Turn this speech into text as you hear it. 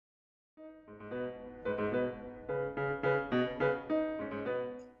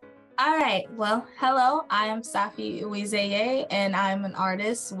right. Well, hello. I am Sahfi Uwizeye, and I'm an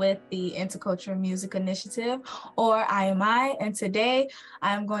artist with the Intercultural Music Initiative, or IMI. And today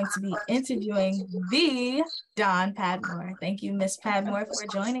I'm going to be interviewing the Dawn Padmore. Thank you, Miss Padmore, for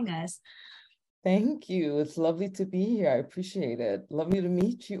joining us. Thank you. It's lovely to be here. I appreciate it. Lovely to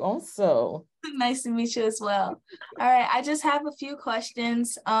meet you also. Nice to meet you as well. All right. I just have a few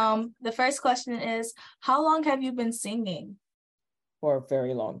questions. The first question is, how long have you been singing? For a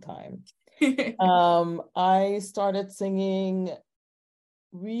very long time. I started singing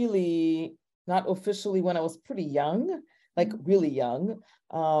really not officially when I was pretty young, like really young.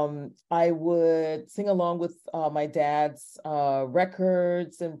 I would sing along with my dad's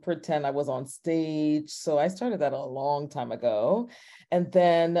records and pretend I was on stage. So I started that a long time ago. And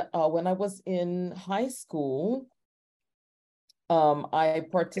then when I was in high school, I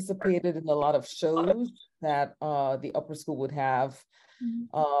participated in a lot of shows that the upper school would have,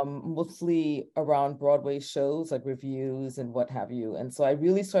 mostly around Broadway shows like reviews and what have you. And so I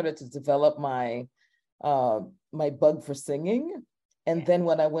really started to develop my my bug for singing. And then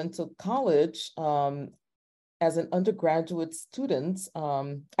when I went to college, as an undergraduate student,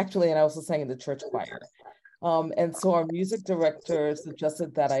 actually, and I also sang in the church choir. And so our music director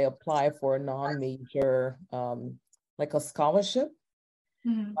suggested that I apply for a non-major, like a scholarship,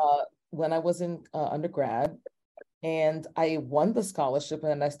 when I was in undergrad. And I won the scholarship,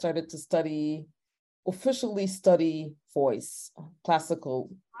 and I started to officially study voice, classical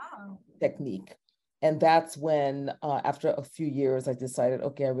technique. And that's when, after a few years, I decided,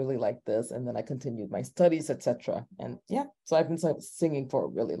 okay, I really like this. And then I continued my studies, etc. And yeah, so I've been singing for a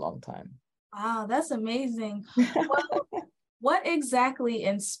really long time. Wow, that's amazing. Well, what exactly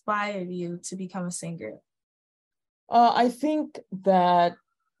inspired you to become a singer? I think that,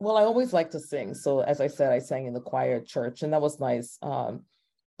 well, I always like to sing. So as I said, I sang in the choir at church, and that was nice.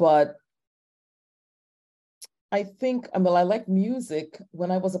 But I think, I like music. When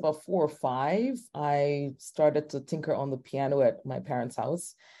I was about 4 or 5, I started to tinker on the piano at my parents'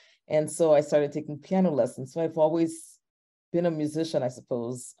 house. And so I started taking piano lessons. So I've always been a musician, I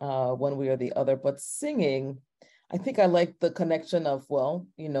suppose, one way or the other. But singing, I think I like the connection of, well,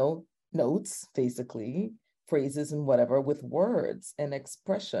 notes, basically, phrases and whatever, with words and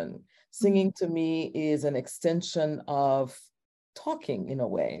expression. Singing to me is an extension of talking in a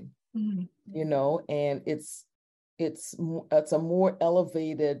way, and it's a more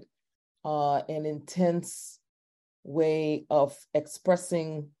elevated and intense way of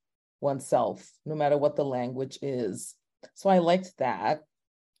expressing oneself, no matter what the language is. So I liked that.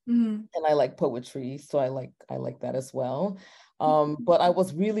 And I like poetry, so I like that as well. But I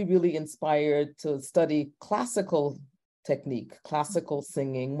was really, really inspired to study classical technique, classical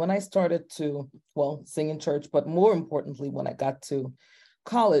singing, when I started to, well, sing in church, but more importantly, when I got to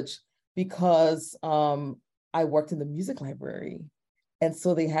college, because I worked in the music library. And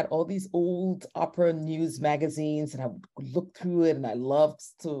so they had all these old opera news magazines, and I would look through it, and I loved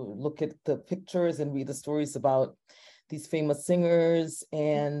to look at the pictures and read the stories about these famous singers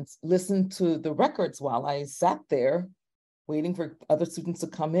and listen to the records while I sat there waiting for other students to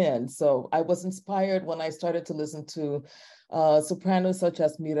come in. So I was inspired when I started to listen to sopranos such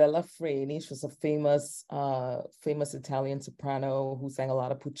as Mirella Freni. She was a famous Italian soprano who sang a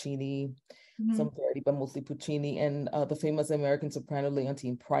lot of Puccini, some Verdi, but mostly Puccini, and the famous American soprano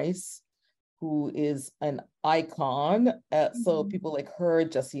Leontine Price, who is an icon. So people like her,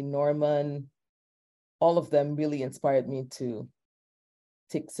 Jessie Norman, all of them really inspired me to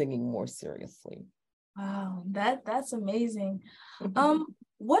take singing more seriously. Wow, that's amazing.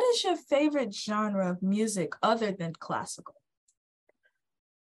 What is your favorite genre of music other than classical?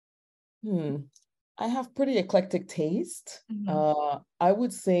 I have pretty eclectic taste. I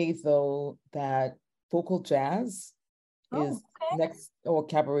would say, though, that vocal jazz is next, or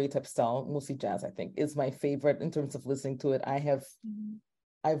cabaret type style, mostly jazz, I think, is my favorite in terms of listening to it.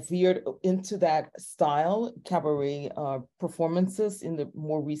 I've veered into that style, cabaret performances, in the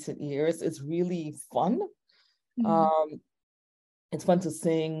more recent years. It's really fun. It's fun to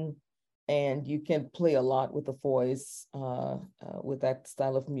sing, and you can play a lot with the voice with that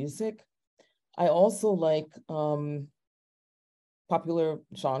style of music. I also like popular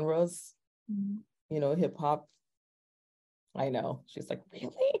genres, hip hop. I know, she's like,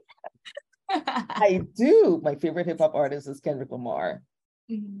 really? I do. My favorite hip hop artist is Kendrick Lamar.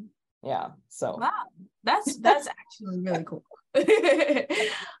 Yeah, so wow, that's actually really cool.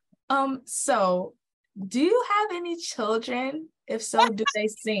 So do you have any children? If so, do they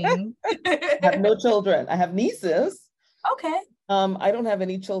sing? I have no children. I have nieces. Okay. I don't have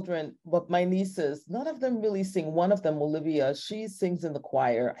any children, but my nieces, none of them really sing. One of them, Olivia, she sings in the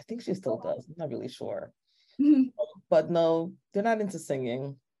choir. I think she still does. I'm not really sure. But no, they're not into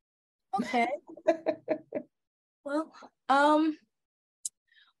singing. Okay. Well,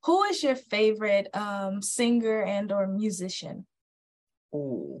 who is your favorite singer and or musician?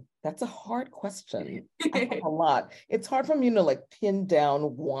 Oh, that's a hard question. I have a lot. It's hard for me to like pin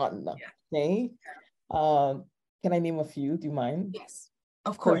down one. Okay. Can I name a few? Do you mind? Yes,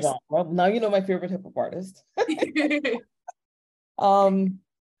 of Per course. genre. Now you know my favorite hip hop artist.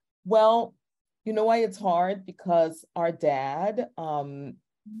 Well, you know why it's hard? Because our dad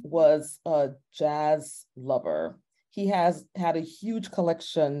was a jazz lover. He has had a huge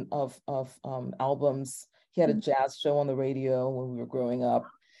collection of albums. He had a jazz show on the radio when we were growing up.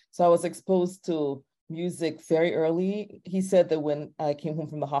 So I was exposed to music very early. He said that when I came home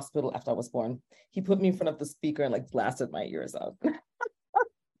from the hospital after I was born, he put me in front of the speaker and like blasted my ears out.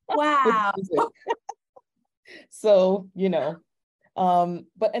 Wow. So, you know,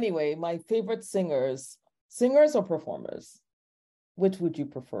 but anyway, my favorite singers or performers? Which would you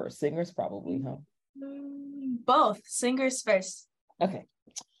prefer? Singers probably, huh? Both. Singers first. Okay.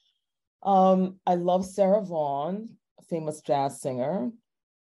 I love Sarah Vaughan, a famous jazz singer.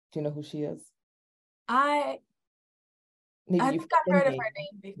 Do you know who she is? I Maybe think you've I've heard of name. her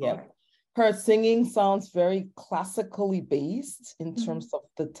name before. Yeah. Her singing sounds very classically based in terms of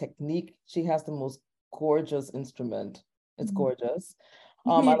the technique. She has the most gorgeous instrument. It's gorgeous.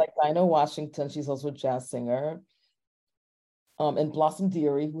 I like Dinah Washington. She's also a jazz singer. And Blossom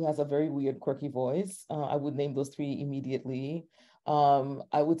Dearie, who has a very weird, quirky voice. I would name those three immediately.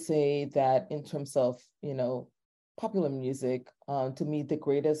 I would say that in terms of, you know, popular music, to me,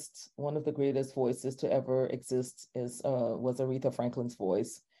 one of the greatest voices to ever exist was Aretha Franklin's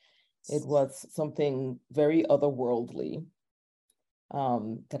voice. It was something very otherworldly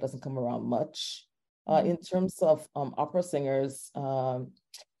that doesn't come around much. In terms of opera singers,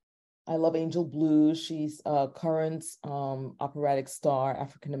 I love Angel Blue. She's a current operatic star,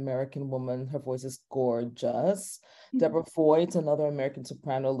 African-American woman. Her voice is gorgeous. Deborah Foyt, another American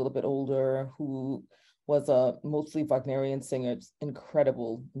soprano, a little bit older, who was a mostly Wagnerian singer,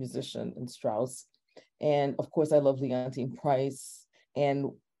 incredible musician in Strauss. And of course, I love Leontine Price.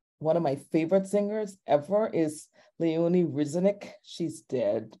 And one of my favorite singers ever is Leonie Riznik. She's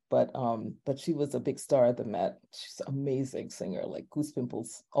dead, but she was a big star at the Met. She's an amazing singer, like goose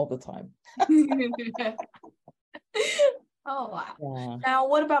pimples all the time. Oh wow. Yeah. Now,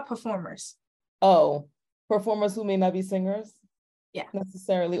 what about performers? Oh, performers who may not be singers, Yeah.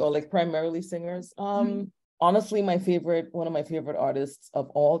 necessarily, or like primarily singers. Honestly, one of my favorite artists of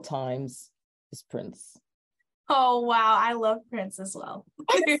all times is Prince. Oh wow, I love Prince as well.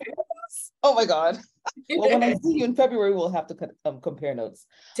 Oh my God. Well, when I see you in February, we'll have to compare notes.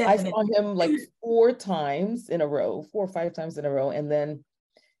 Definitely. I saw him like 4 or 5 times in a row, and then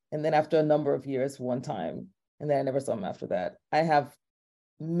after a number of years, one time, and then I never saw him after that. I have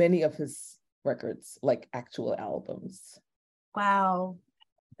many of his records, like actual albums. Wow,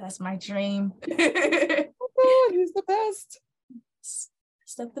 that's my dream. Oh, he's the best.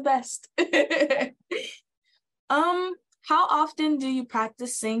 Stuff the best. How often do you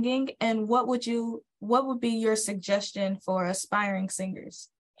practice singing, and what would be your suggestion for aspiring singers?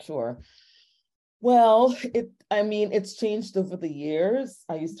 Sure. Well, it's changed over the years.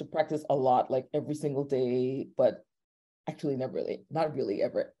 I used to practice a lot, like every single day, but actually not really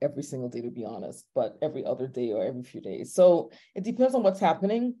ever every single day, to be honest, but every other day or every few days. So it depends on what's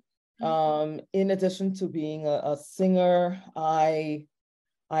happening. In addition to being a singer,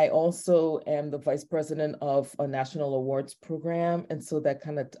 I also am the vice president of a national awards program. And so that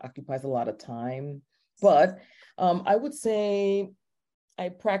kind of occupies a lot of time. But I would say I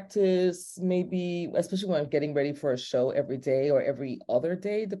practice maybe, especially when I'm getting ready for a show, every day or every other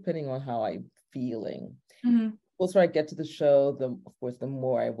day, depending on how I'm feeling. The closer I get to the show, of course, the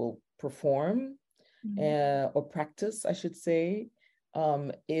more I will perform or practice, I should say.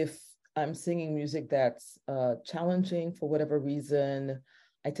 If I'm singing music that's challenging for whatever reason,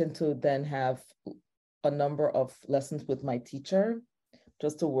 I tend to then have a number of lessons with my teacher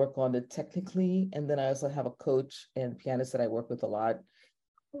just to work on it technically. And then I also have a coach and pianist that I work with a lot.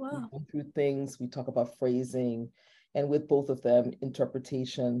 Wow. We go through things, we talk about phrasing, and with both of them,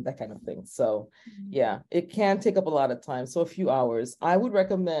 interpretation, that kind of thing. So yeah, it can take up a lot of time. So a few hours. I would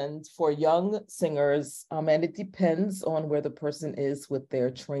recommend for young singers, and it depends on where the person is with their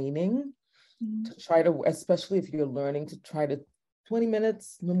training, to try to, especially if you're learning, to try to 20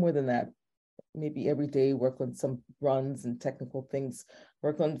 minutes, no more than that, maybe every day, work on some runs and technical things,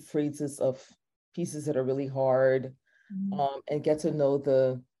 work on phrases of pieces that are really hard. and get to know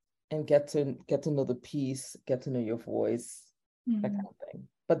the piece, get to know your voice, that kind of thing.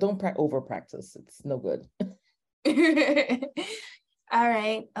 But don't over practice. It's no good. All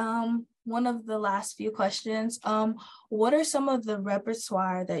right. One of the last few questions. What are some of the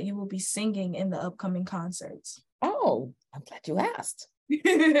repertoire that you will be singing in the upcoming concerts? Oh, I'm glad you asked.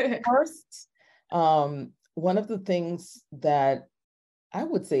 First, one of the things that I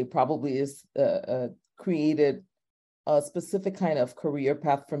would say probably is created a specific kind of career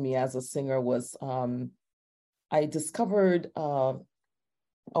path for me as a singer was I discovered a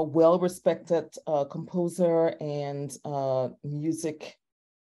well-respected composer and music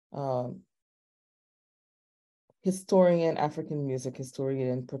historian, African music historian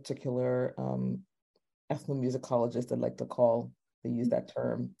in particular, ethnomusicologist, they use that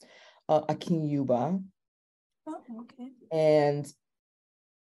term, Akin Yuba. Oh, okay. And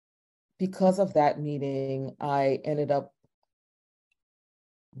because of that meeting, I ended up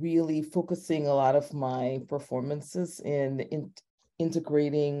really focusing a lot of my performances in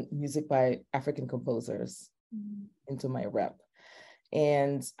integrating music by African composers into my rep.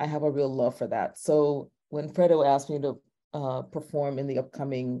 And I have a real love for that. So when Fredo asked me to perform in the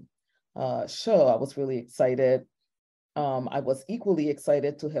upcoming show, I was really excited. I was equally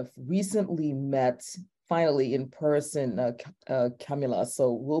excited to have recently met, finally in person, Camila.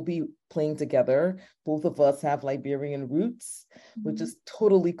 So we'll be playing together. Both of us have Liberian roots, which is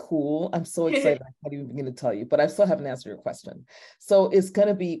totally cool. I'm so excited. I can't even begin to tell you, but I still haven't answered your question. So it's going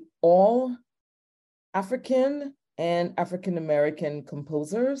to be all African and African-American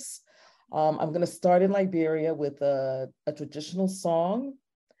composers. I'm going to start in Liberia with a traditional song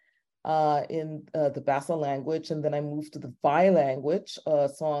in the Bassa language, and then I moved to the Vai language, a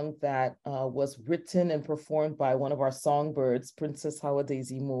song that was written and performed by one of our songbirds, Princess Hawa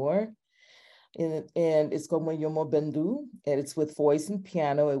Daisy Moore. And it's called Moyomo Bendu, and it's with voice and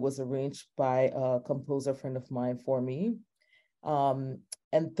piano. It was arranged by a composer friend of mine for me. And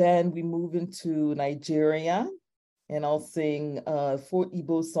then we move into Nigeria, and I'll sing 4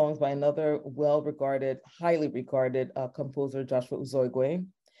 Igbo songs by another well-regarded, highly regarded composer, Joshua Uzoigwe.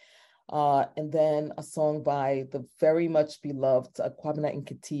 And then a song by the very much beloved Kwabena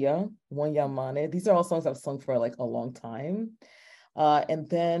Nketia, Wanyamane. These are all songs I've sung for like a long time. And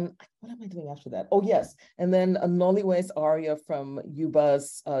then, what am I doing after that? Oh, yes. And then a Noliwe's aria from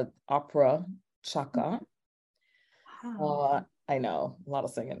Yuba's opera, Chaka. Wow. I know, a lot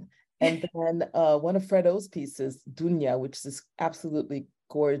of singing. And then one of Fredo's pieces, Dunya, which is this absolutely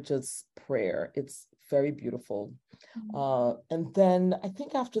gorgeous prayer. It's very beautiful. And then I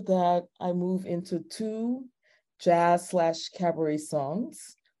think after that, I move into 2 jazz/cabaret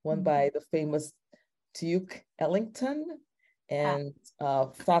songs, one by the famous Duke Ellington and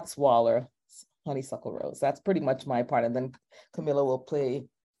Fats Waller, Honeysuckle Rose. That's pretty much my part. And then Camilla will play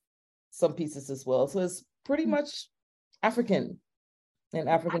some pieces as well. So it's pretty much African and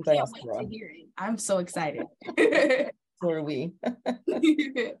African diaspora. I can't wait to hear it. I'm so excited. So are we.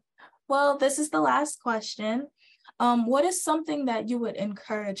 Well, this is the last question. What is something that you would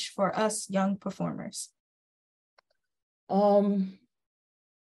encourage for us young performers? I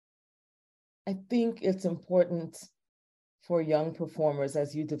think it's important for young performers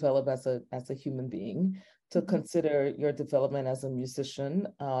as you develop as a human being to consider your development as a musician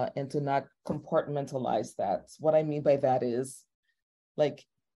and to not compartmentalize that. What I mean by that is, like,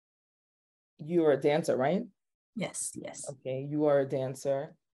 you're a dancer, right? Yes, yes. Okay, you are a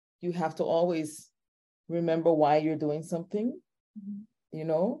dancer. You have to always remember why you're doing something, you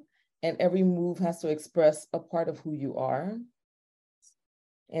know, and every move has to express a part of who you are.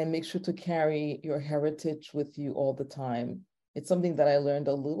 And make sure to carry your heritage with you all the time. It's something that I learned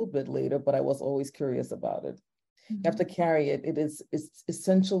a little bit later, but I was always curious about it. You have to carry it. It's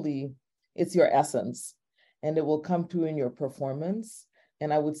essentially, it's your essence, and it will come through in your performance.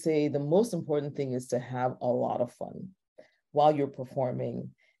 And I would say the most important thing is to have a lot of fun while you're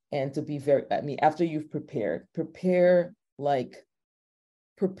performing, and to be after you've prepare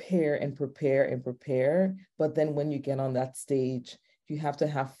and prepare. But then when you get on that stage, you have to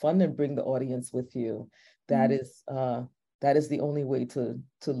have fun and bring the audience with you. That is the only way to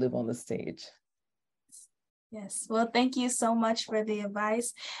live on the stage. Yes. Well, thank you so much for the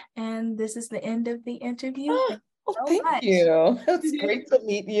advice. And this is the end of the interview. Thank you. It's great to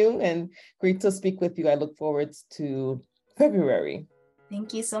meet you and great to speak with you. I look forward to February.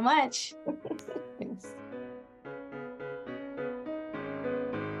 Thank you so much.